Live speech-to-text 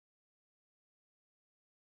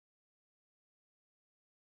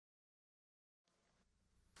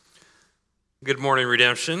Good morning,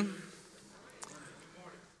 Redemption.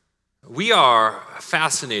 We are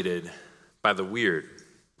fascinated by the weird.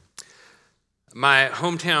 My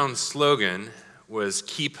hometown slogan was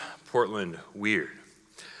 "Keep Portland Weird."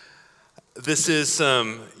 This is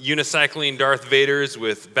some unicycling Darth Vaders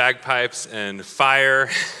with bagpipes and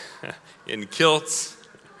fire in kilts.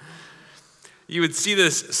 You would see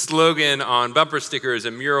this slogan on bumper stickers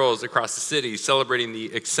and murals across the city celebrating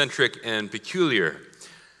the eccentric and peculiar.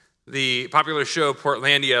 The popular show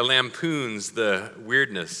Portlandia lampoons the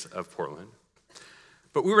weirdness of Portland.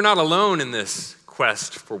 But we were not alone in this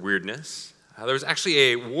quest for weirdness. There was actually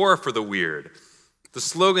a war for the weird. The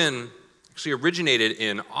slogan actually originated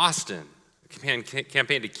in Austin, a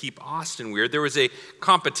campaign to keep Austin weird. There was a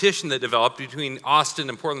competition that developed between Austin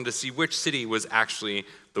and Portland to see which city was actually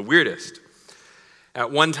the weirdest.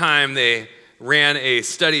 At one time, they ran a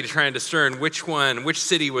study to try and discern which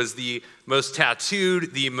city was the most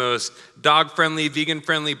tattooed, the most dog-friendly,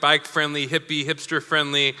 vegan-friendly, bike-friendly, hippie,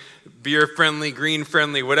 hipster-friendly, beer-friendly,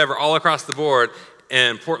 green-friendly, whatever, all across the board,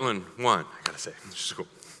 and Portland won, I gotta say, which is cool.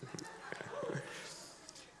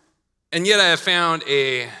 And yet I have found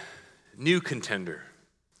a new contender,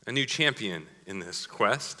 a new champion in this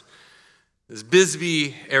quest. This is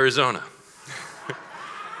Bisbee, Arizona.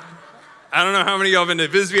 I don't know how many of y'all have been to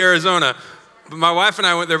Bisbee, Arizona, but my wife and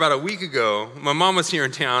I went there about a week ago. My mom was here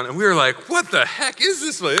in town, and we were like, what the heck is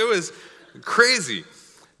this place? It was crazy.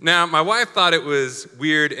 Now, my wife thought it was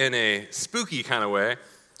weird in a spooky kind of way.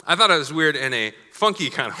 I thought it was weird in a funky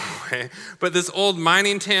kind of way. But this old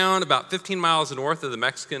mining town about 15 miles north of the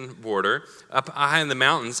Mexican border, up high in the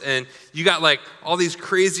mountains, and you got like all these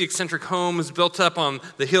crazy eccentric homes built up on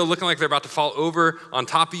the hill looking like they're about to fall over on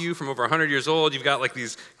top of you from over 100 years old. You've got like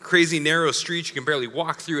these crazy narrow streets you can barely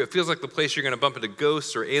walk through. It feels like the place you're going to bump into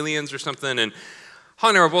ghosts or aliens or something. And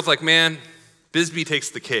Holly and I were both like, man, Bisbee takes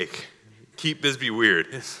the cake. Keep Bisbee weird.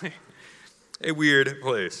 It's a weird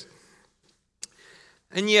place.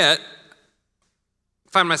 And yet, I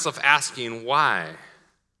find myself asking, why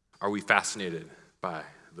are we fascinated by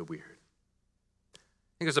the weird? I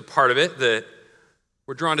think there's a part of it that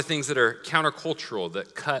we're drawn to things that are countercultural,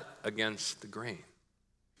 that cut against the grain.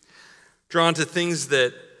 Drawn to things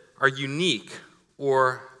that are unique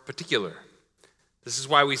or particular. This is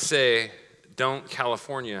why we say, don't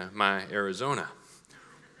California my Arizona.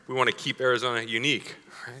 We want to keep Arizona unique,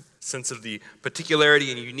 right? Sense of the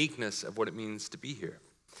particularity and uniqueness of what it means to be here.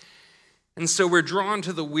 And so we're drawn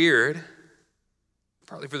to the weird,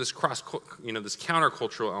 partly for this this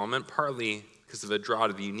countercultural element, partly because of a draw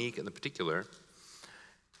to the unique and the particular.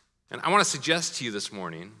 And I want to suggest to you this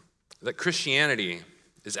morning that Christianity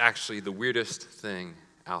is actually the weirdest thing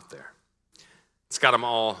out there. It's got them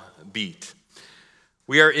all beat.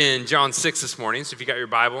 We are in John 6 this morning, so if you got your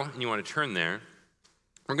Bible and you want to turn there,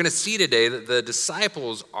 we're going to see today that the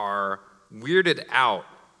disciples are weirded out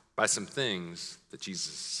by some things that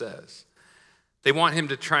Jesus says. They want him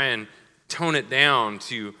to try and tone it down,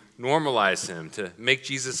 to normalize him, to make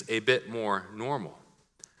Jesus a bit more normal.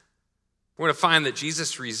 We're going to find that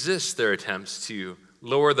Jesus resists their attempts to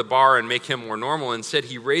lower the bar and make him more normal. Instead,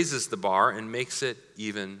 he raises the bar and makes it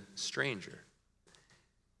even stranger.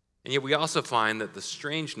 And yet we also find that the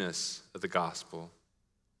strangeness of the gospel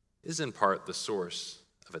is in part the source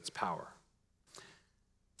of its power.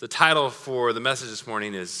 The title for the message this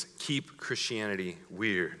morning is Keep Christianity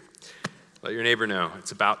Weird. Let your neighbor know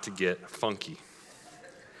it's about to get funky.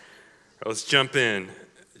 Let's jump in.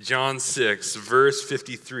 John 6, verse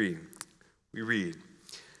 53. We read,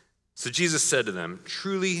 "So Jesus said to them,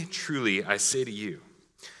 'Truly, truly, I say to you,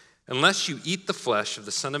 unless you eat the flesh of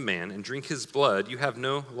the Son of Man and drink his blood, you have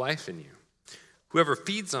no life in you. Whoever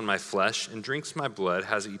feeds on my flesh and drinks my blood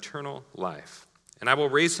has eternal life, and I will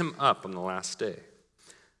raise him up on the last day.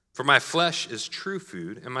 For my flesh is true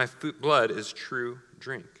food, and my blood is true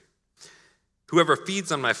drink. Whoever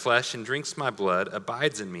feeds on my flesh and drinks my blood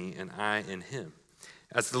abides in me, and I in him.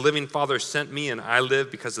 As the living Father sent me, and I live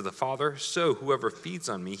because of the Father, so whoever feeds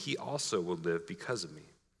on me, he also will live because of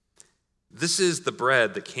me. This is the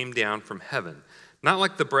bread that came down from heaven, not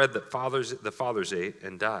like the bread that the fathers ate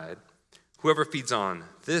and died. Whoever feeds on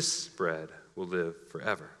this bread will live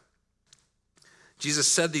forever.' Jesus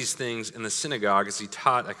said these things in the synagogue as he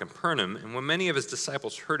taught at Capernaum, and when many of his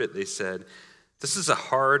disciples heard it, they said, 'This is a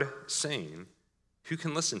hard saying. Who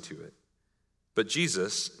can listen to it?' But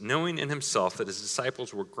Jesus, knowing in himself that his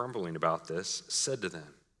disciples were grumbling about this, said to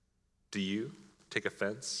them, 'Do you take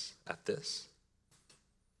offense at this?'"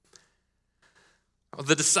 Well,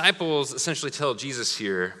 the disciples essentially tell Jesus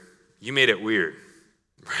here, "You made it weird,"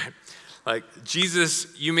 right? Like, Jesus,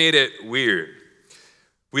 you made it weird.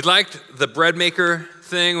 We liked the bread maker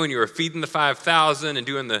thing when you were feeding the 5,000 and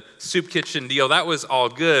doing the soup kitchen deal. That was all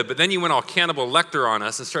good. But then you went all cannibal Lecter on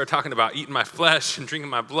us and started talking about eating my flesh and drinking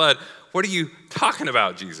my blood. What are you talking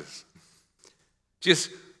about, Jesus?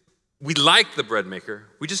 We like the bread maker.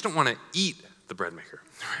 We just don't want to eat the bread maker,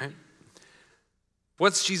 right?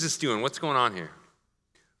 What's Jesus doing? What's going on here?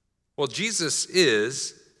 Well, Jesus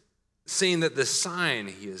is saying that the sign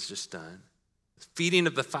he has just done, feeding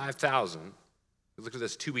of the 5,000, we looked at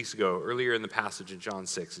this 2 weeks ago, earlier in the passage in John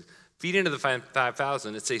 6. Feeding of the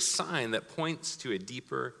 5,000, it's a sign that points to a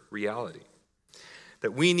deeper reality,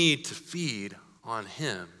 that we need to feed on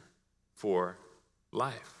him for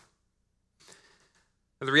life.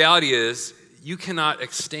 And the reality is, you cannot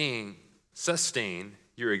sustain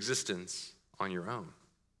your existence on your own.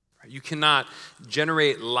 You cannot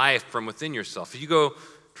generate life from within yourself. If you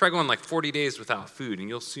try going like 40 days without food, and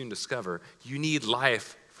you'll soon discover you need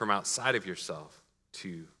life from outside of yourself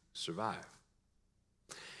to survive.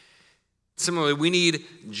 Similarly, we need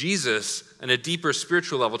Jesus on a deeper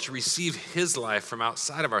spiritual level to receive his life from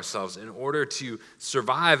outside of ourselves in order to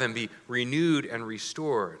survive and be renewed and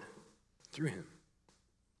restored through him.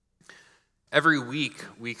 Every week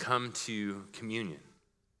we come to communion,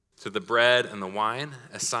 to the bread and the wine,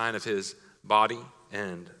 a sign of his body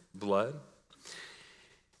and blood.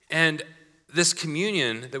 And this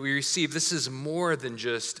communion that we receive, this is more than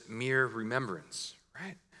just mere remembrance,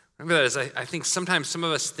 right? Remember that, as I think sometimes some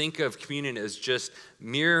of us think of communion as just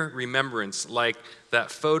mere remembrance, like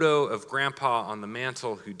that photo of Grandpa on the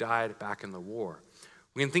mantle who died back in the war.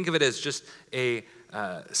 We can think of it as just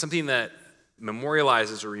something that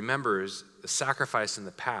memorializes or remembers the sacrifice in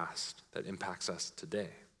the past that impacts us today.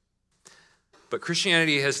 But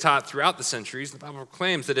Christianity has taught throughout the centuries, the Bible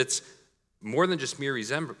claims that it's more than just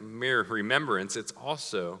mere remembrance, it's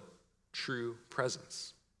also true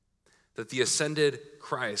presence. That the ascended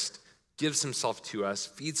Christ gives himself to us,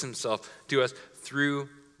 feeds himself to us through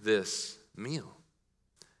this meal.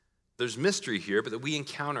 There's mystery here, but that we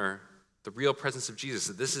encounter the real presence of Jesus,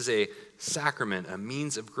 that this is a sacrament, a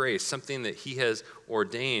means of grace, something that he has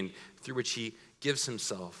ordained through which he gives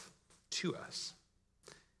himself to us.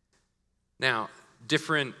 Now,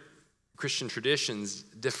 different Christian traditions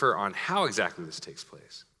differ on how exactly this takes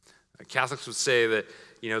place. Catholics would say that,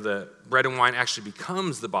 the bread and wine actually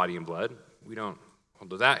becomes the body and blood. We don't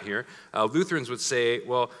hold to that here. Lutherans would say,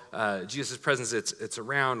 Jesus' presence, it's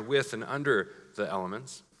around, with, and under the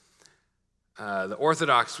elements. The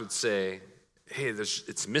Orthodox would say, hey,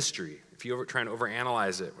 it's mystery. If you try and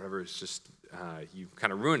overanalyze it, whatever, it's just, you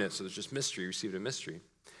kind of ruin it, so there's just mystery, you receive it in mystery.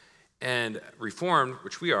 And Reformed,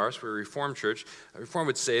 which we are, so we're a Reformed church, Reformed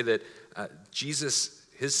would say that Jesus,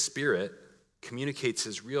 his Spirit, communicates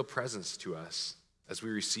his real presence to us as we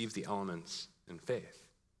receive the elements in faith.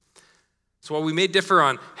 So while we may differ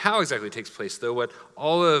on how exactly it takes place, though, what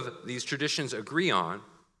all of these traditions agree on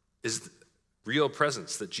is real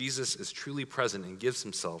presence, that Jesus is truly present and gives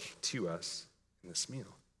himself to us in this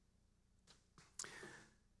meal.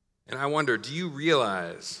 And I wonder, do you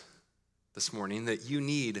realize this morning that you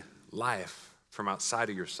need life from outside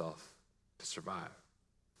of yourself to survive?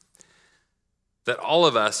 That all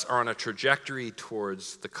of us are on a trajectory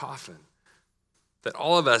towards the coffin. That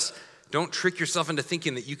all of us, don't trick yourself into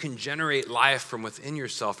thinking that you can generate life from within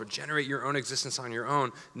yourself or generate your own existence on your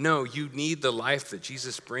own. No, you need the life that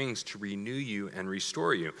Jesus brings to renew you and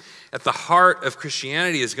restore you. At the heart of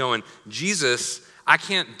Christianity is going, Jesus, I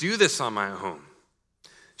can't do this on my own.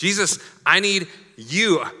 Jesus, I need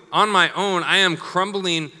you. On my own, I am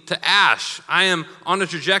crumbling to ash. I am on a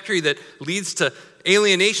trajectory that leads to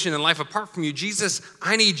alienation and life apart from you. Jesus,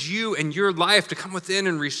 I need you and your life to come within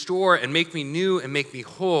and restore and make me new and make me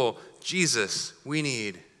whole. Jesus, we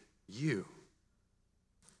need you.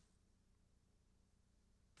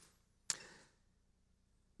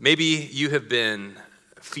 Maybe you have been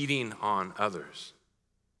feeding on others,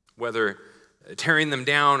 whether tearing them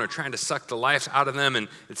down or trying to suck the life out of them, and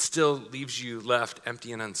it still leaves you left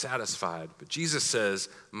empty and unsatisfied. But Jesus says,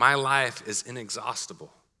 my life is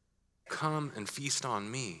inexhaustible. Come and feast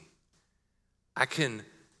on me. I can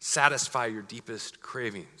satisfy your deepest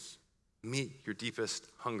cravings, meet your deepest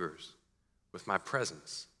hungers with my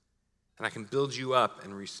presence. And I can build you up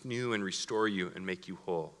and renew and restore you and make you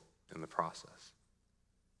whole in the process.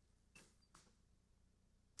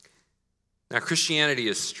 Now, Christianity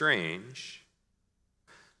is strange,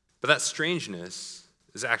 but that strangeness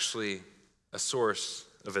is actually a source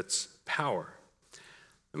of its power.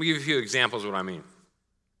 Let me give you a few examples of what I mean.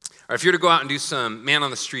 Or if you're to go out and do some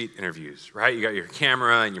man-on-the-street interviews, right? You got your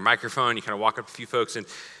camera and your microphone, you kind of walk up to a few folks, and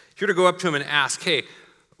if you're to go up to them and ask, hey,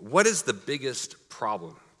 what is the biggest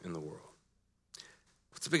problem in the world?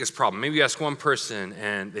 what's the biggest problem? Maybe you ask one person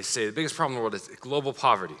and they say the biggest problem in the world is global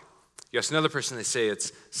poverty. You ask another person, they say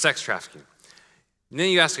it's sex trafficking. And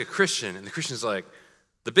then you ask a Christian, and the Christian's like,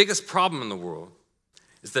 the biggest problem in the world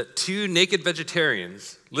is that 2 naked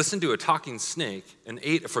vegetarians listened to a talking snake and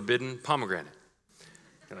ate a forbidden pomegranate.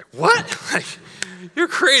 You're like, what? Like, you're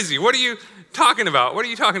crazy. What are you talking about? What are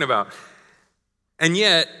you talking about? And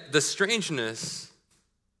yet, the strangeness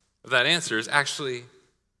of that answer is actually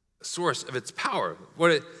a source of its power.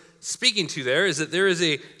 What it's speaking to there is that there is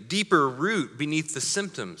a deeper root beneath the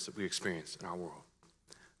symptoms that we experience in our world.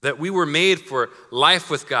 That we were made for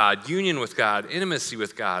life with God, union with God, intimacy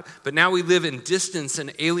with God, but now we live in distance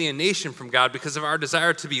and alienation from God because of our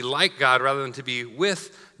desire to be like God rather than to be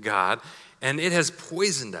with God, and it has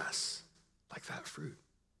poisoned us like that fruit.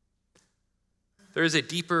 There is a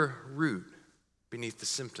deeper root beneath the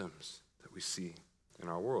symptoms that we see in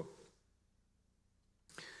our world.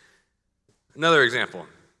 Another example,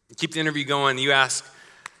 you keep the interview going, you ask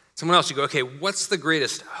someone else, you go, okay, what's the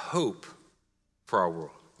greatest hope for our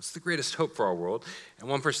world? What's the greatest hope for our world? And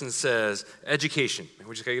one person says, education.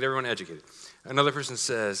 We just got to get everyone educated. Another person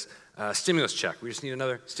says, stimulus check. We just need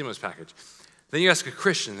another stimulus package. Then you ask a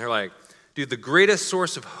Christian, they're like, dude, the greatest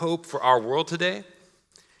source of hope for our world today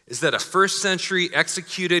is that a first century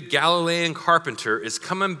executed Galilean carpenter is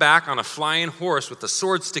coming back on a flying horse with a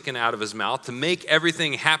sword sticking out of his mouth to make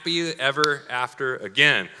everything happy ever after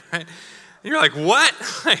again. Right? And you're like, what?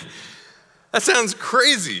 That sounds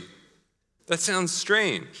crazy. That sounds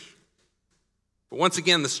strange. But once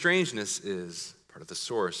again, the strangeness is part of the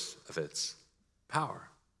source of its power.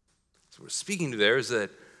 So what we're speaking to there is that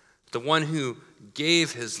the one who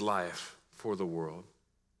gave his life for the world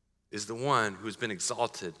is the one who has been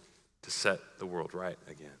exalted to set the world right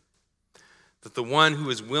again. That the one who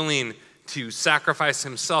is willing to sacrifice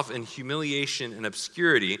himself in humiliation and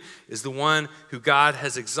obscurity is the one who God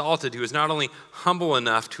has exalted, who is not only humble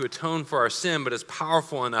enough to atone for our sin, but is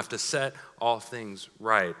powerful enough to set all things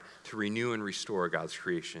right, to renew and restore God's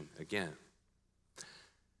creation again.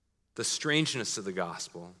 The strangeness of the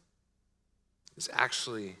gospel is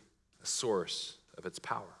actually a source of its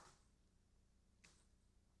power.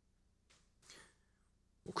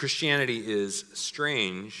 Well, Christianity is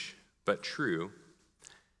strange but true,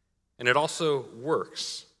 and it also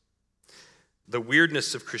works. The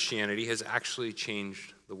weirdness of Christianity has actually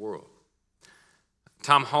changed the world.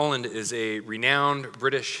 Tom Holland is a renowned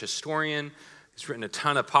British historian. He's written a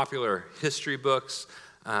ton of popular history books,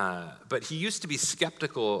 but he used to be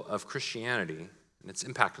skeptical of Christianity and its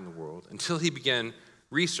impact in the world until he began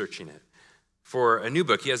researching it for a new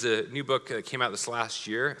book. He has a new book that came out this last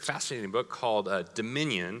year, a fascinating book called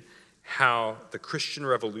Dominion, How the Christian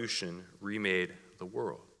Revolution Remade the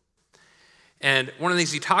World. And one of the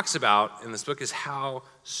things he talks about in this book is how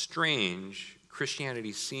strange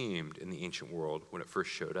Christianity seemed in the ancient world when it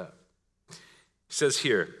first showed up. He says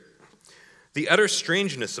here, the utter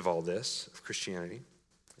strangeness of all this, of Christianity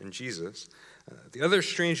and Jesus, the utter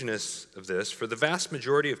strangeness of this for the vast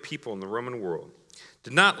majority of people in the Roman world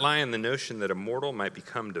did not lie in the notion that a mortal might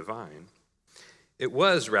become divine. It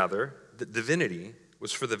was, rather, that divinity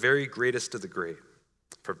was for the very greatest of the great.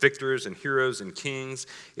 For victors and heroes and kings,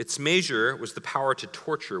 its measure was the power to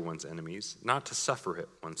torture one's enemies, not to suffer it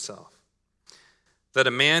oneself. That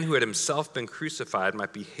a man who had himself been crucified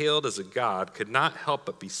might be hailed as a god could not help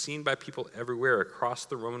but be seen by people everywhere across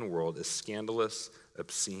the Roman world as scandalous,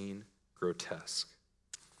 obscene, grotesque.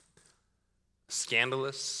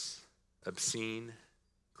 Scandalous, obscene,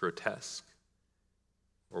 grotesque,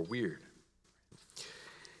 or weird.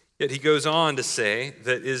 Yet he goes on to say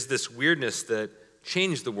that it is this weirdness that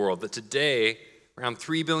changed the world, that today around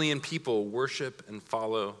 3 billion people worship and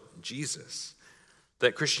follow Jesus.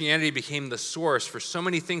 That Christianity became the source for so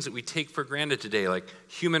many things that we take for granted today, like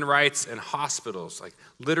human rights and hospitals, like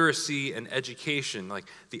literacy and education, like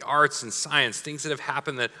the arts and science, things that have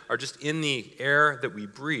happened that are just in the air that we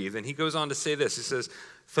breathe. And he goes on to say this. He says,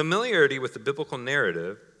 familiarity with the biblical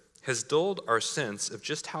narrative has dulled our sense of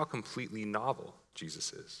just how completely novel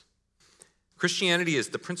Jesus is. Christianity is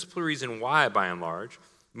the principal reason why, by and large,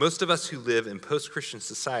 most of us who live in post-Christian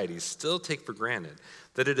societies still take for granted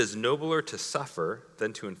that it is nobler to suffer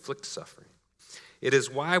than to inflict suffering. It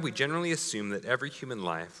is why we generally assume that every human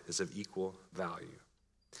life is of equal value.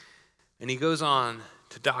 And he goes on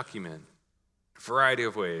to document a variety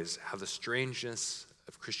of ways how the strangeness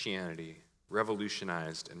of Christianity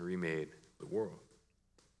revolutionized and remade the world.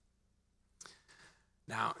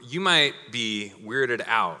 Now, you might be weirded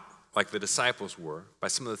out, like the disciples were, by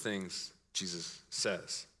some of the things Jesus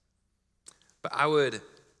says. But I would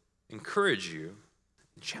encourage you,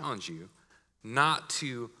 challenge you, not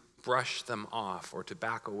to brush them off or to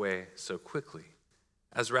back away so quickly,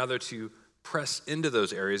 as rather to press into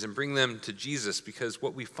those areas and bring them to Jesus, because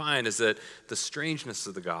what we find is that the strangeness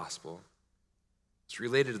of the gospel is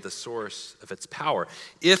related to the source of its power.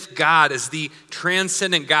 If God is the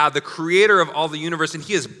transcendent God, the creator of all the universe, and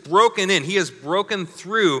he has broken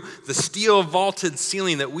through the steel vaulted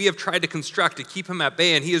ceiling that we have tried to construct to keep him at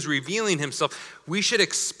bay, and he is revealing himself, we should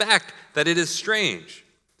expect that it is strange.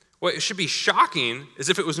 What it should be shocking is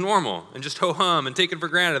if it was normal and just ho-hum and taken for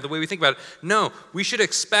granted the way we think about it. No, we should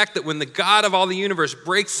expect that when the God of all the universe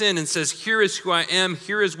breaks in and says, here is who I am,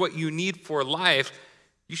 here is what you need for life,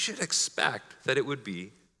 you should expect that it would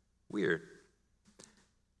be weird.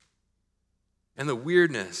 And the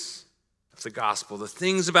weirdness of the gospel, the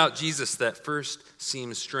things about Jesus that first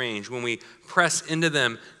seem strange, when we press into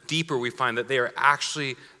them deeper, we find that they are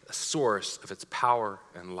actually a source of its power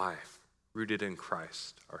and life, rooted in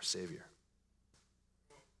Christ, our Savior.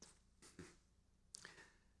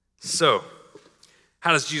 So,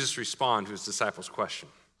 how does Jesus respond to his disciples' question?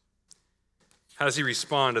 How does he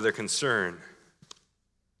respond to their concern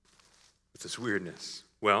with this weirdness?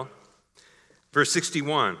 Well, verse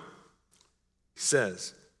 61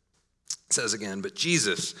 says again, but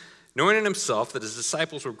Jesus, knowing in himself that his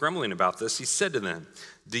disciples were grumbling about this, he said to them,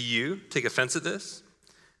 do you take offense at this?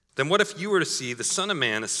 Then what if you were to see the Son of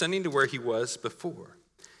Man ascending to where he was before?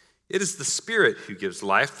 It is the Spirit who gives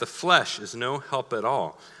life. The flesh is no help at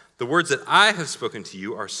all. The words that I have spoken to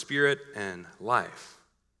you are spirit and life.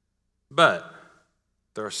 But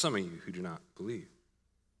there are some of you who do not believe.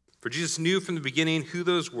 For Jesus knew from the beginning who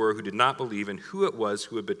those were who did not believe and who it was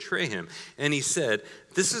who would betray him. And he said,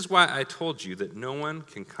 this is why I told you that no one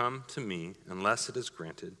can come to me unless it is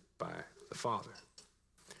granted by the Father.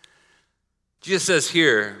 Jesus says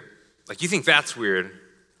here, like, you think that's weird,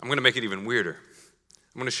 I'm going to make it even weirder.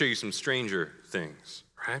 I'm going to show you some stranger things,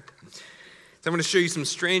 right? So I'm going to show you some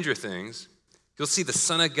stranger things. You'll see the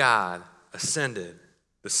Son of God ascended,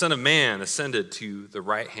 the Son of Man ascended to the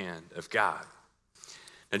right hand of God.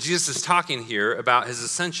 Now, Jesus is talking here about his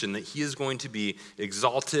ascension, that he is going to be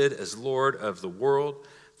exalted as Lord of the world,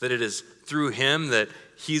 that it is through him that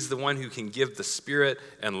he's the one who can give the Spirit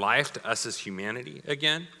and life to us as humanity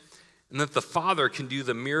again, and that the Father can do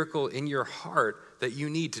the miracle in your heart that you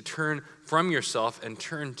need to turn from yourself and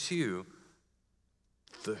turn to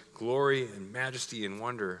the glory and majesty and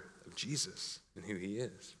wonder of Jesus and who he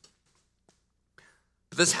is.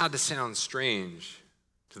 But this had to sound strange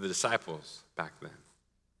to the disciples back then.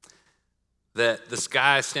 That this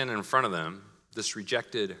guy standing in front of them, this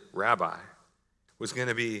rejected rabbi, was going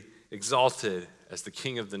to be exalted as the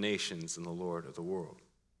King of the nations and the Lord of the world.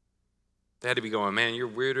 They had to be going, man, you're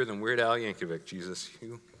weirder than Weird Al Yankovic, Jesus.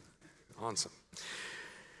 You awesome.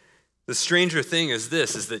 The stranger thing is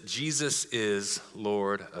this, is that Jesus is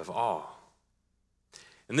Lord of all.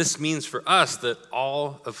 And this means for us that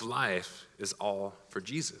all of life is all for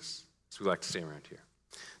Jesus, as we like to say around here.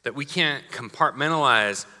 That we can't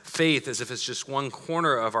compartmentalize faith as if it's just one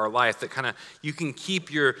corner of our life, that kind of you can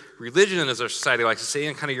keep your religion, as our society likes to say,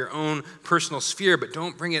 in kind of your own personal sphere, but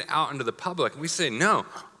don't bring it out into the public. And we say, no,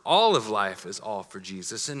 all of life is all for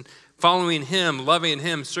Jesus. And following him, loving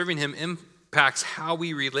him, serving him impacts how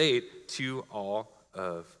we relate to all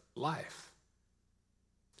of life.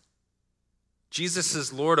 Jesus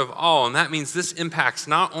is Lord of all, and that means this impacts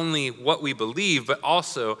not only what we believe, but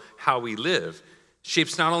also how we live.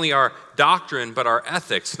 Shapes not only our doctrine, but our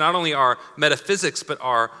ethics, not only our metaphysics, but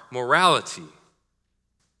our morality.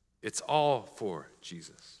 It's all for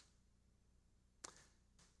Jesus.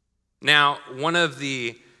 Now, one of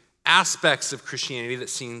the aspects of Christianity that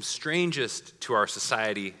seems strangest to our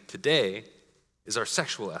society today is our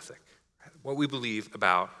sexual ethic, what we believe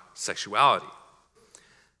about sexuality.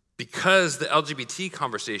 Because the LGBT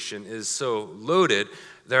conversation is so loaded,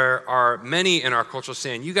 there are many in our culture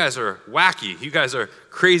saying, you guys are wacky, you guys are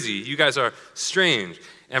crazy, you guys are strange.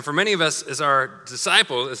 And for many of us as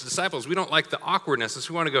disciples, we don't like the awkwardness.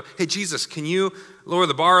 So we want to go, hey, Jesus, can you lower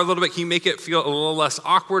the bar a little bit? Can you make it feel a little less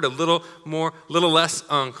awkward, a little less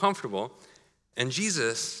uncomfortable? And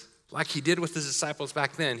Jesus, like he did with his disciples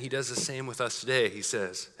back then, he does the same with us today. He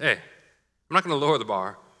says, hey, I'm not going to lower the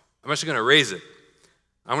bar. I'm actually going to raise it.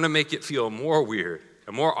 I want to make it feel more weird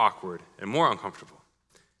and more awkward and more uncomfortable.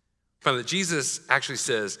 Find that Jesus actually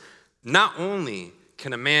says, not only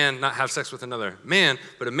can a man not have sex with another man,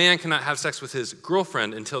 but a man cannot have sex with his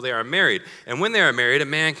girlfriend until they are married. And when they are married, a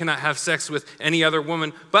man cannot have sex with any other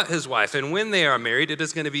woman but his wife. And when they are married, it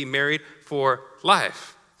is going to be married for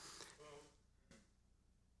life.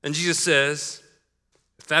 And Jesus says,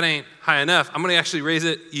 if that ain't high enough, I'm going to actually raise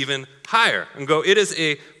it even higher and go, it is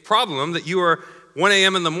a problem that you are 1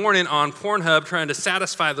 a.m. in the morning on Pornhub trying to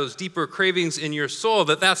satisfy those deeper cravings in your soul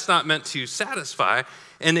that's not meant to satisfy.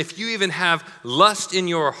 And if you even have lust in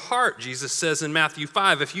your heart, Jesus says in Matthew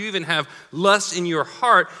 5, if you even have lust in your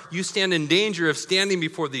heart, you stand in danger of standing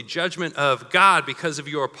before the judgment of God because of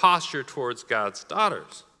your posture towards God's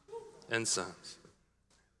daughters and sons.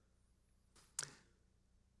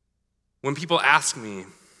 When people ask me,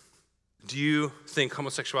 do you think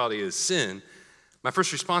homosexuality is sin? My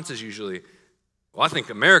first response is usually, well, I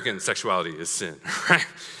think American sexuality is sin, right?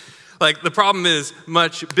 Like, the problem is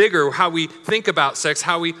much bigger, how we think about sex,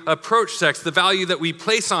 how we approach sex, the value that we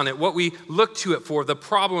place on it, what we look to it for. The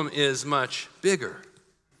problem is much bigger.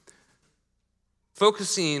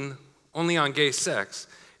 Focusing only on gay sex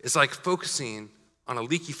is like focusing on a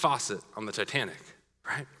leaky faucet on the Titanic,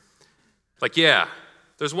 right? Like, yeah,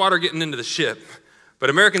 there's water getting into the ship, but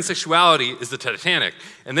American sexuality is the Titanic,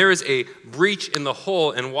 and there is a breach in the hull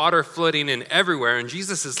and water flooding in everywhere, and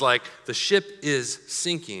Jesus is like, the ship is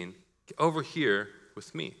sinking. Get over here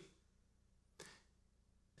with me.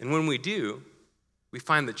 And when we do, we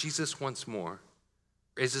find that Jesus once more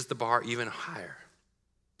raises the bar even higher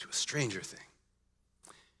to a stranger thing.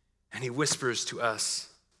 And he whispers to us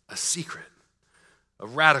a secret, a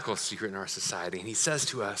radical secret in our society, and he says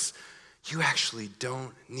to us, you actually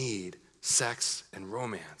don't need sex and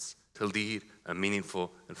romance to lead a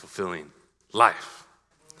meaningful and fulfilling life.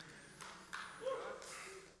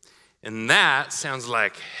 And that sounds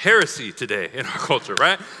like heresy today in our culture,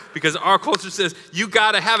 right? Because our culture says you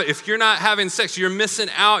gotta have it. If you're not having sex, you're missing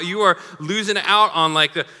out. You are losing out on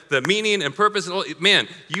like the meaning and purpose. Man,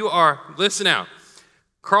 listen out.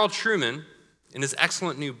 Carl Trueman, in his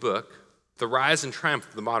excellent new book, The Rise and Triumph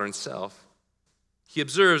of the Modern Self, he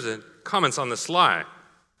observes and comments on this lie,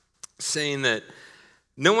 saying that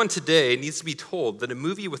no one today needs to be told that a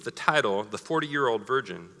movie with the title, The 40-Year-Old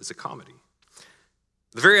Virgin, is a comedy.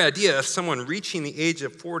 The very idea of someone reaching the age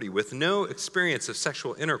of 40 with no experience of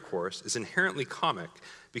sexual intercourse is inherently comic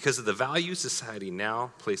because of the value society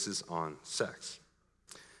now places on sex.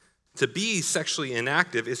 To be sexually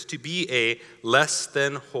inactive is to be a less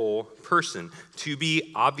than whole person, to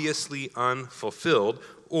be obviously unfulfilled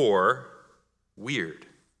or weird.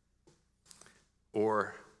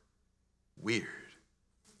 Or weird.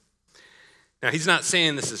 Now, he's not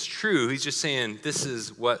saying this is true. He's just saying this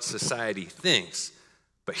is what society thinks.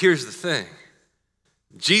 But here's the thing.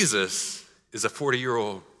 Jesus is a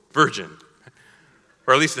 40-year-old virgin,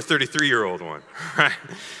 or at least a 33-year-old one, right?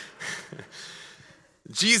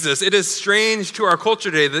 Jesus, it is strange to our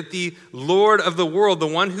culture today that the Lord of the world, the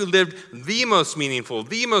one who lived the most meaningful,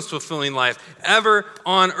 the most fulfilling life ever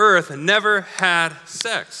on earth, never had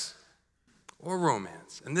sex or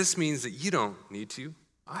romance. And this means that you don't need to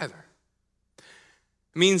either.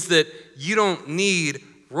 It means that you don't need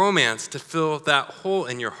romance to fill that hole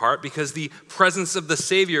in your heart because the presence of the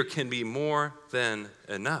Savior can be more than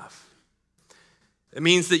enough. It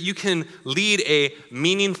means that you can lead a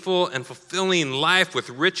meaningful and fulfilling life with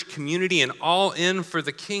rich community and all in for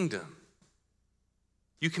the kingdom.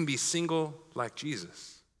 You can be single like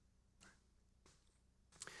Jesus.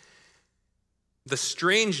 The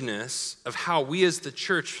strangeness of how we as the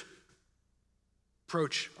church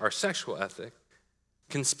approach our sexual ethic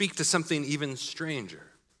can speak to something even stranger,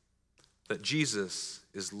 that Jesus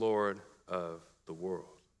is Lord of the world.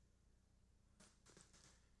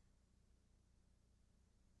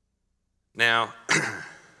 Now,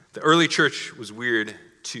 the early church was weird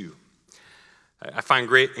too. I find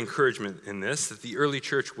great encouragement in this, that the early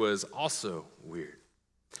church was also weird.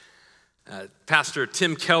 Pastor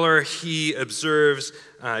Tim Keller, he observes,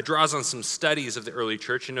 draws on some studies of the early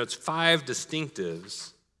church and notes 5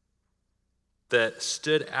 distinctives that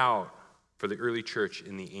stood out for the early church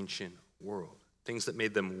in the ancient world, things that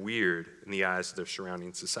made them weird in the eyes of their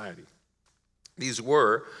surrounding society. These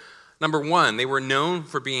were, number 1, they were known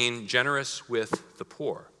for being generous with the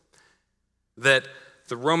poor. That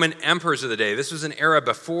the Roman emperors of the day, this was an era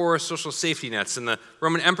before social safety nets, and the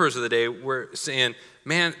Roman emperors of the day were saying,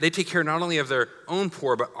 man, they take care not only of their own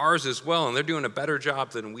poor, but ours as well, and they're doing a better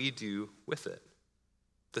job than we do with it.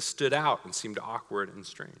 This stood out and seemed awkward and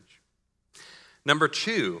strange. Number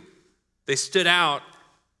 2, they stood out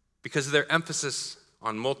because of their emphasis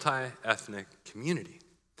on multi-ethnic community.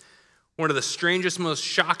 One of the strangest, most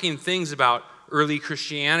shocking things about early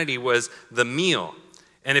Christianity was the meal.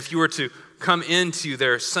 And if you were to come into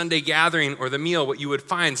their Sunday gathering or the meal, what you would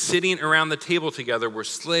find sitting around the table together were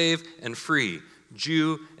slave and free,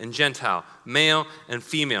 Jew and Gentile, male and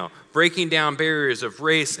female, breaking down barriers of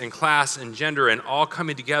race and class and gender and all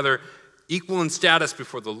coming together equal in status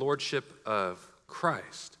before the lordship of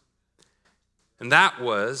Christ. And that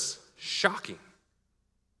was shocking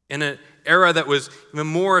in an era that was even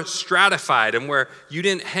more stratified and where you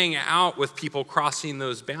didn't hang out with people crossing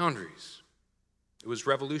those boundaries. It was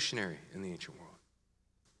revolutionary in the ancient world.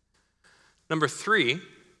 Number 3,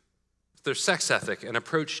 their sex ethic and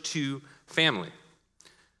approach to family.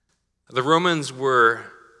 The Romans were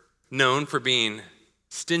known for being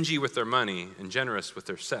stingy with their money and generous with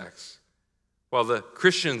their sex, while the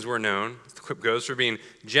Christians were known, as the quip goes, for being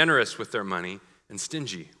generous with their money and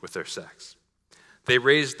stingy with their sex. They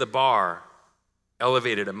raised the bar,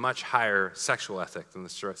 elevated a much higher sexual ethic than the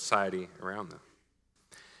society around them.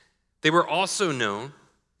 They were also known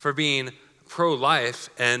for being pro-life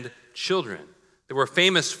and children. They were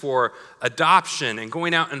famous for adoption and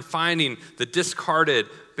going out and finding the discarded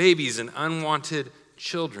babies and unwanted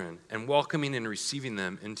children and welcoming and receiving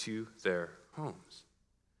them into their homes.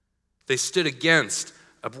 They stood against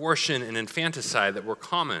abortion and infanticide that were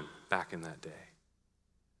common back in that day.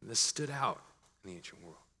 And this stood out in the ancient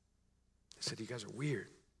world. They said, you guys are weird.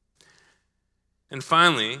 And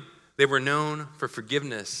finally, they were known for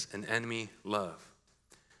forgiveness and enemy love.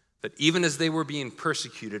 That even as they were being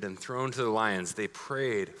persecuted and thrown to the lions, they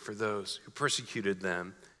prayed for those who persecuted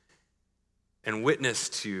them and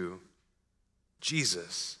witnessed to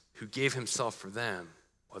Jesus, who gave himself for them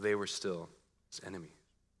while they were still his enemies.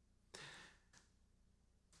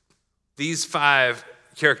 These 5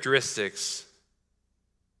 characteristics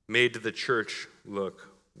made the church look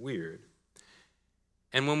weird.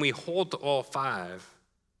 And when we hold to all 5,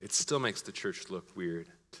 it still makes the church look weird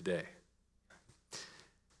today.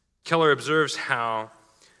 Keller observes how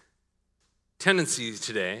tendency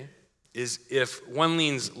today is if one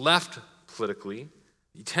leans left politically,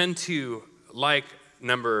 you tend to like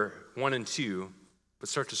number 1 and 2, but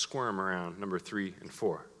start to squirm around number 3 and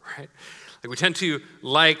 4, right? Like we tend to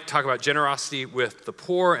talk about generosity with the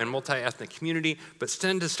poor and multi-ethnic community, but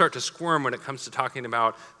tend to start to squirm when it comes to talking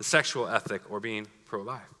about the sexual ethic or being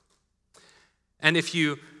pro-life. And if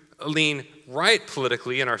you lean right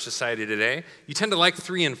politically in our society today, you tend to like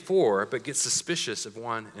 3 and 4, but get suspicious of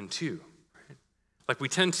 1 and 2. Right? Like we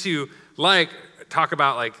tend to talk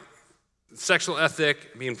about sexual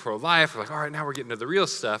ethic, being pro-life. We're like, all right, now we're getting to the real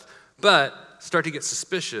stuff, but start to get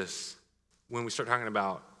suspicious when we start talking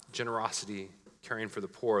about generosity, caring for the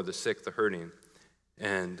poor, the sick, the hurting,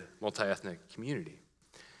 and multi-ethnic community.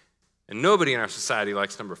 And nobody in our society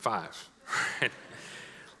likes number 5, right?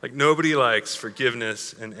 Like nobody likes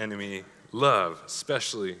forgiveness and enemy love,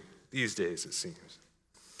 especially these days, it seems.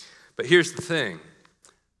 But here's the thing.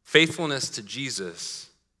 Faithfulness to Jesus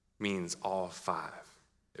means all 5.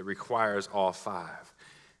 It requires all 5.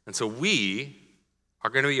 And so we are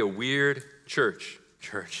going to be a weird church.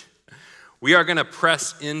 We are going to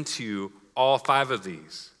press into all 5 of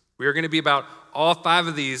these. We are going to be about all 5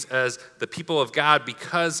 of these as the people of God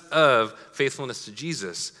because of faithfulness to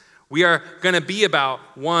Jesus. We are going to be about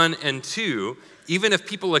 1 and 2, even if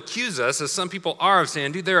people accuse us, as some people are, of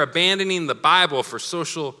saying, dude, they're abandoning the Bible for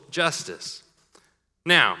social justice.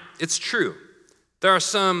 Now, it's true. There are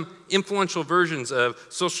some influential versions of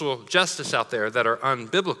social justice out there that are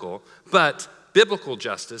unbiblical, but biblical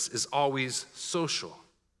justice is always social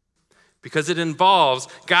because it involves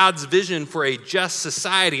God's vision for a just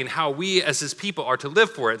society and how we as his people are to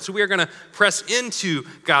live for it. So we are going to press into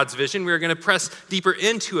God's vision. We are going to press deeper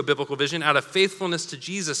into a biblical vision out of faithfulness to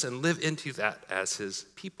Jesus and live into that as his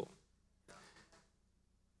people.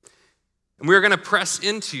 And we are going to press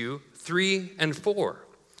into 3 and 4.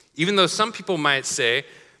 Even though some people might say,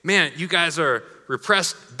 man, you guys are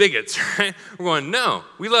repressed bigots, right? We're going, no,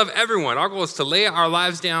 we love everyone. Our goal is to lay our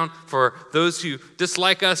lives down for those who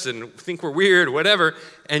dislike us and think we're weird or whatever.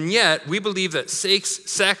 And yet, we believe that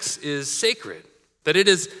sex is sacred, that it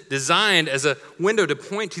is designed as a window to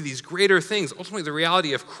point to these greater things, ultimately the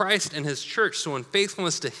reality of Christ and his church. So in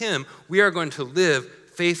faithfulness to him, we are going to live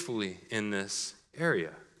faithfully in this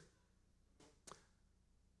area.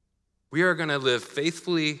 We are going to live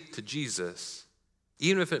faithfully to Jesus,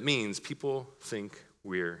 even if it means people think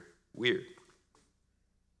we're weird.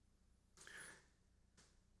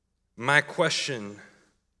 My question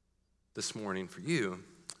this morning for you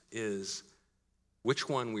is, which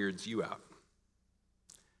one weirds you out?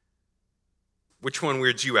 Which one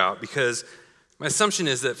weirds you out? Because my assumption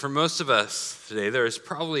is that for most of us today, there's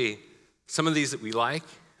probably some of these that we like,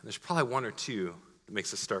 and there's probably 1 or 2 that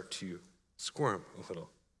makes us start to squirm a little.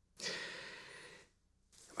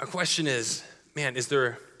 My question is, man, is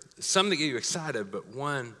there some that get you excited, but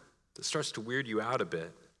one that starts to weird you out a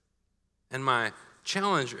bit? And my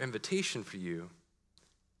challenge or invitation for you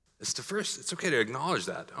is to first, it's okay to acknowledge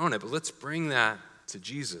that, to own it, but let's bring that to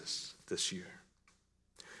Jesus this year.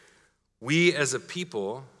 We as a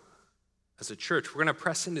people, as a church, we're going to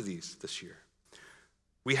press into these this year.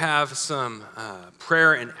 We have some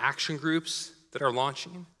prayer and action groups that are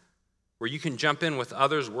launching where you can jump in with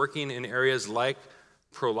others working in areas like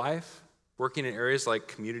pro-life, working in areas like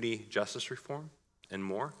community justice reform, and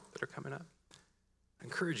more that are coming up. I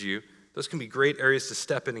encourage you, those can be great areas to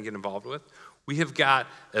step in and get involved with. We have got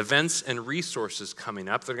events and resources coming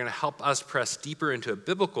up that are going to help us press deeper into a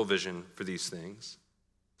biblical vision for these things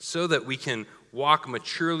so that we can walk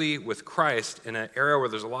maturely with Christ in an era where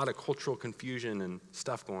there's a lot of cultural confusion and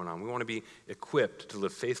stuff going on. We want to be equipped to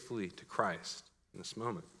live faithfully to Christ in this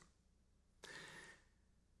moment.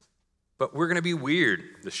 But we're going to be weird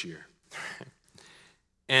this year.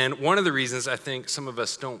 And one of the reasons I think some of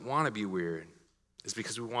us don't want to be weird is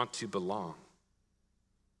because we want to belong.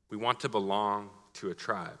 We want to belong to a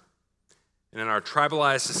tribe. And in our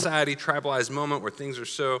tribalized society, tribalized moment where things are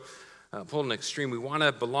so pulled in extreme, we want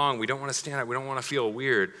to belong. We don't want to stand out. We don't want to feel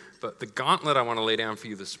weird. But the gauntlet I want to lay down for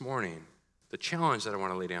you this morning, the challenge that I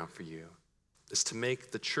want to lay down for you, is to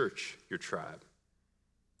make the church your tribe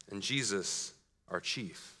and Jesus our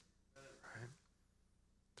chief. Right?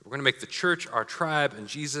 We're going to make the church our tribe and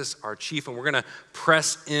Jesus our chief, and we're going to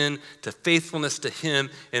press in to faithfulness to him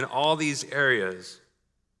in all these areas.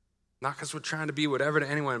 Not because we're trying to be whatever to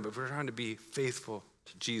anyone, but we're trying to be faithful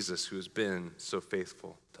to Jesus, who has been so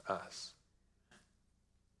faithful to us.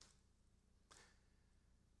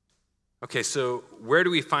 Okay, so where do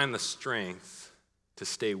we find the strength to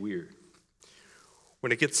stay weird?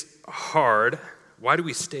 When it gets hard, why do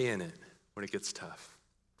we stay in it when it gets tough?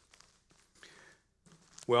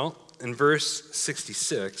 Well, in verse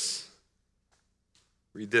 66,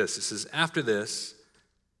 read this. It says, after this,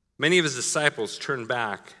 many of his disciples turned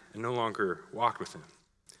back and no longer walked with him.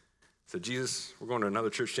 So Jesus, we're going to another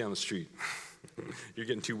church down the street. You're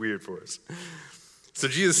getting too weird for us. So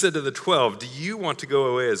Jesus said to the 12, do you want to go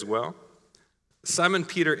away as well? Simon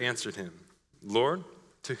Peter answered him, Lord,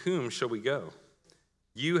 to whom shall we go?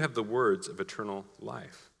 You have the words of eternal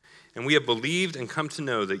life. And we have believed and come to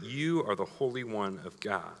know that you are the Holy One of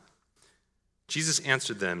God. Jesus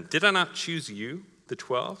answered them, did I not choose you, the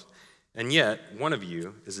 12? And yet one of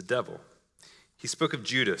you is a devil. He spoke of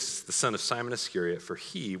Judas, the son of Simon Iscariot, for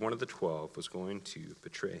he, one of the 12, was going to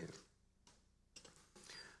betray him.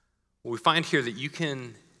 Well, we find here that you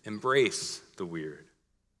can embrace the weird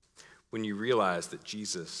when you realize that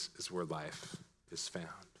Jesus is where life is found.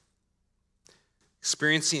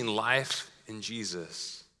 Experiencing life in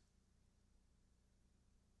Jesus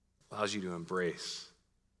allows you to embrace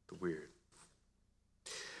the weird.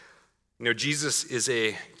 You know, Jesus is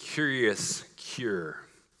a curious cure.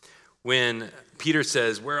 When Peter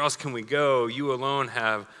says, where else can we go? You alone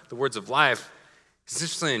have the words of life. He's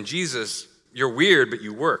just saying, Jesus, you're weird, but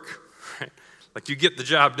you work. Right? Like you get the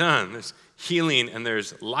job done. There's healing and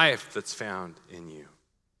there's life that's found in you.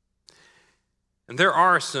 And there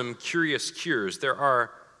are some curious cures. There are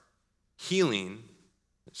healing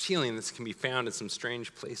that can be found in some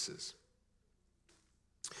strange places.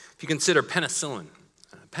 If you consider penicillin,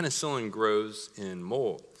 penicillin grows in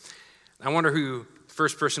mold. I wonder who the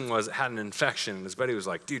first person was that had an infection, and his buddy was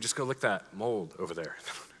like, dude, just go lick that mold over there.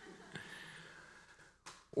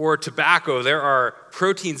 Or tobacco, there are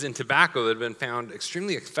proteins in tobacco that have been found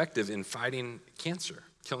extremely effective in fighting cancer,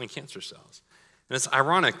 killing cancer cells. And it's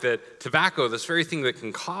ironic that tobacco, this very thing that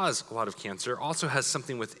can cause a lot of cancer, also has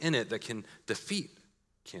something within it that can defeat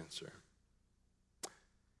cancer.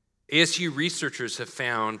 ASU researchers have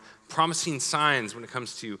found promising signs when it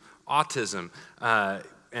comes to autism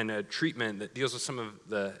and a treatment that deals with some of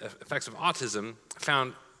the effects of autism,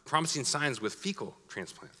 found promising signs with fecal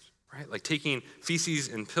transplants. Right? Like taking feces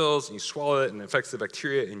in pills and you swallow it and it affects the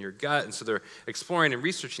bacteria in your gut. And so they're exploring and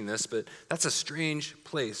researching this, but that's a strange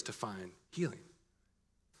place to find healing.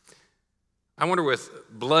 I wonder with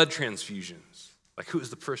blood transfusions, like who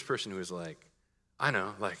was the first person who was like, I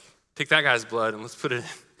know, like take that guy's blood and let's put it in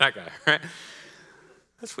that guy, right?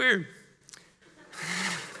 That's weird.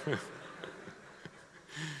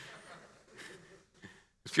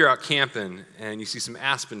 If you're out camping and you see some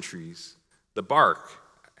aspen trees, the bark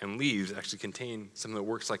and leaves actually contain something that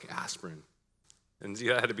works like aspirin. And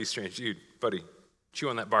that had to be strange. Dude, buddy, chew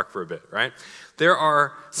on that bark for a bit, right? There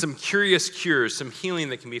are some curious cures, some healing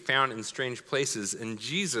that can be found in strange places, and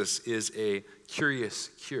Jesus is a curious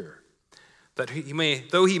cure. That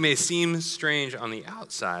though he may seem strange on the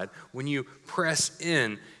outside, when you press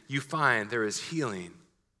in, you find there is healing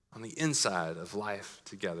on the inside of life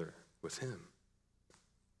together with him.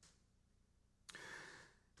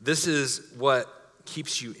 This is what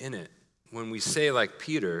keeps you in it. When we say, like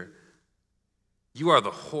Peter, You are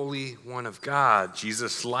the Holy One of God.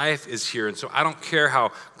 Jesus' life is here. And so I don't care how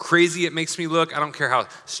crazy it makes me look. I don't care how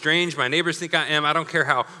strange my neighbors think I am. I don't care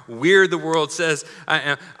how weird the world says I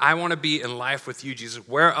am. I want to be in life with you, Jesus.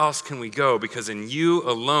 Where else can we go? Because in you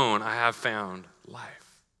alone I have found life.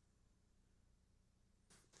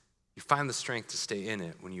 You find the strength to stay in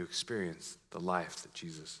it when you experience the life that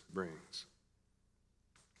Jesus brings.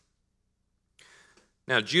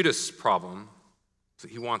 Now, Judas' problem is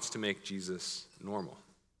that he wants to make Jesus normal.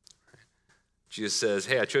 Right? Jesus says,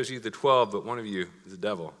 hey, I chose you the 12, but one of you is a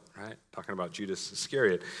devil, right? Talking about Judas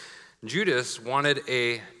Iscariot. Judas wanted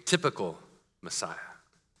a typical Messiah.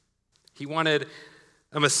 He wanted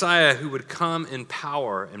a Messiah who would come in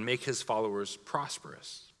power and make his followers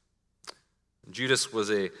prosperous. Judas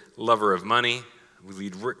was a lover of money.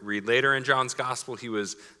 We read later in John's gospel, he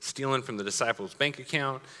was stealing from the disciples' bank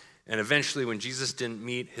account. And eventually, when Jesus didn't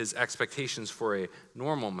meet his expectations for a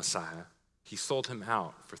normal Messiah, he sold him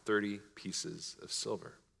out for 30 pieces of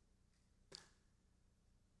silver.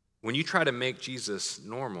 When you try to make Jesus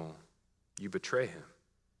normal, you betray him.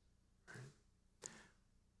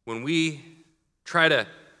 When we try to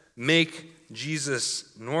make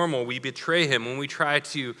Jesus normal, we betray him. When we try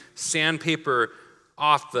to sandpaper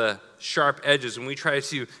off the sharp edges, when we try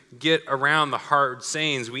to get around the hard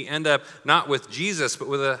sayings, we end up not with Jesus, but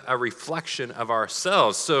with a reflection of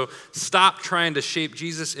ourselves. So stop trying to shape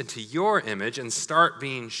Jesus into your image and start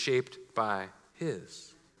being shaped by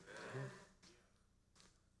his.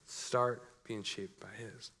 Start being shaped by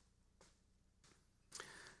his.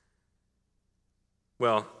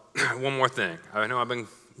 Well, one more thing. I know I've been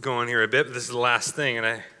going here a bit, but this is the last thing, and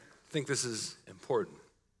I think this is important.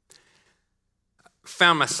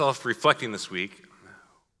 Found myself reflecting this week,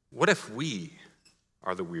 what if we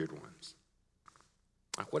are the weird ones?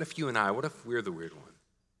 Like, what if you and I, what if we're the weird one?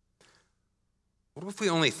 What if we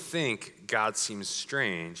only think God seems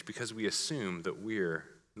strange because we assume that we're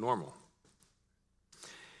normal?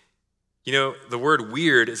 You know, the word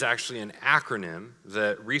weird is actually an acronym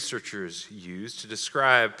that researchers use to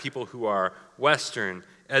describe people who are Western,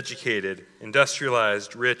 educated,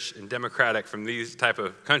 industrialized, rich, and democratic from these type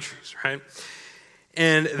of countries, right?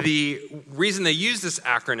 And the reason they use this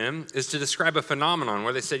acronym is to describe a phenomenon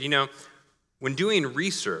where they said, you know, when doing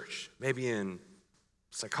research, maybe in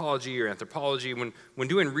psychology or anthropology, when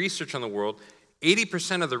doing research on the world,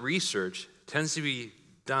 80% of the research tends to be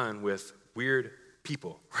done with weird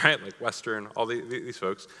people, right? Like Western, all these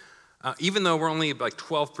folks, even though we're only like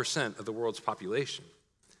 12% of the world's population.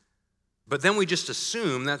 But then we just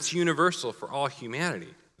assume that's universal for all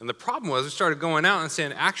humanity. And the problem was we started going out and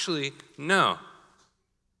saying, actually, no.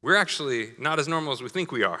 We're actually not as normal as we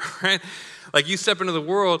think we are, right? Like you step into the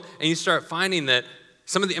world and you start finding that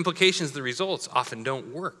some of the implications, the results often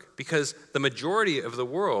don't work because the majority of the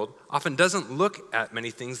world often doesn't look at many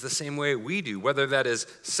things the same way we do, whether that is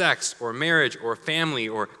sex or marriage or family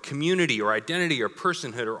or community or identity or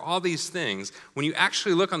personhood or all these things. When you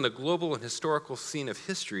actually look on the global and historical scene of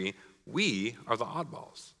history, we are the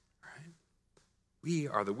oddballs, right? We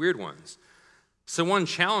are the weird ones. So one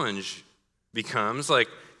challenge becomes like,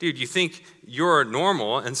 dude, you think you're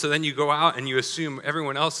normal, and so then you go out and you assume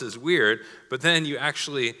everyone else is weird, but then you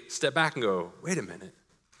actually step back and go, wait a minute,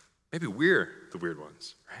 maybe we're the weird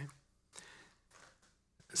ones, right?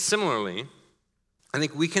 Similarly, I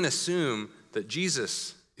think we can assume that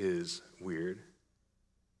Jesus is weird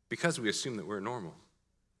because we assume that we're normal.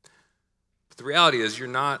 But the reality is you're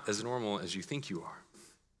not as normal as you think you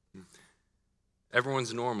are.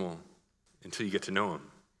 Everyone's normal until you get to know him,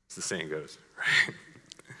 as the saying goes, right?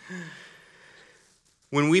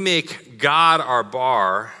 When we make God our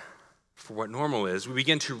bar for what normal is, we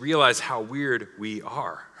begin to realize how weird we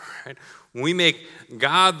are, right? When we make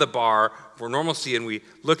God the bar for normalcy and we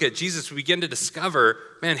look at Jesus, we begin to discover,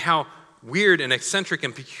 man, how weird and eccentric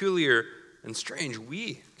and peculiar and strange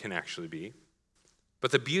we can actually be.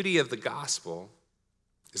 But the beauty of the gospel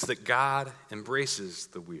is that God embraces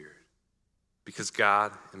the weird because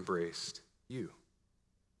God embraced you.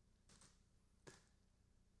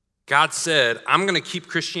 God said, I'm going to keep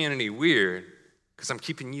Christianity weird because I'm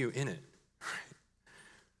keeping you in it. Right?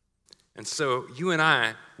 And so you and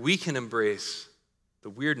I, we can embrace the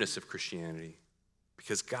weirdness of Christianity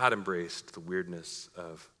because God embraced the weirdness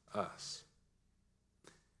of us.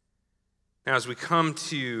 Now, as we come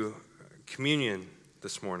to communion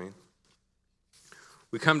this morning,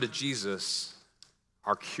 we come to Jesus,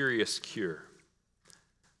 our curious cure,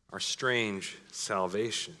 our strange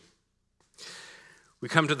salvation. We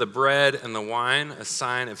come to the bread and the wine, a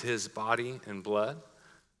sign of his body and blood,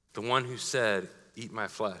 the one who said, eat my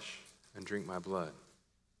flesh and drink my blood.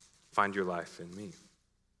 Find your life in me.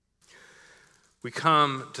 We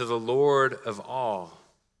come to the Lord of all,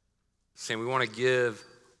 saying we want to give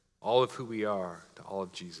all of who we are to all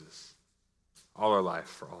of Jesus, all our life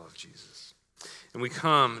for all of Jesus. And we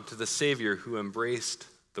come to the Savior who embraced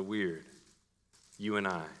the weird, you and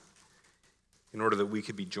I, in order that we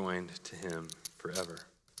could be joined to him forever.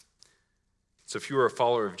 So if you are a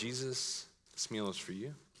follower of Jesus, this meal is for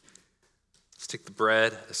you. Let's take the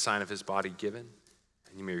bread, a sign of his body given,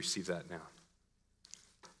 and you may receive that now.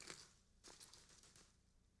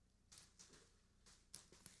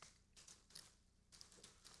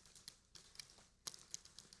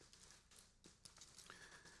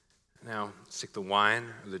 Now, let's take the wine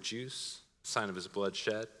or the juice, sign of his blood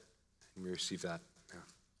shed, and you may receive that now.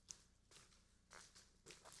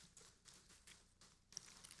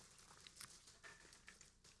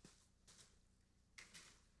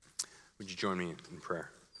 Would you join me in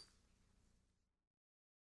prayer?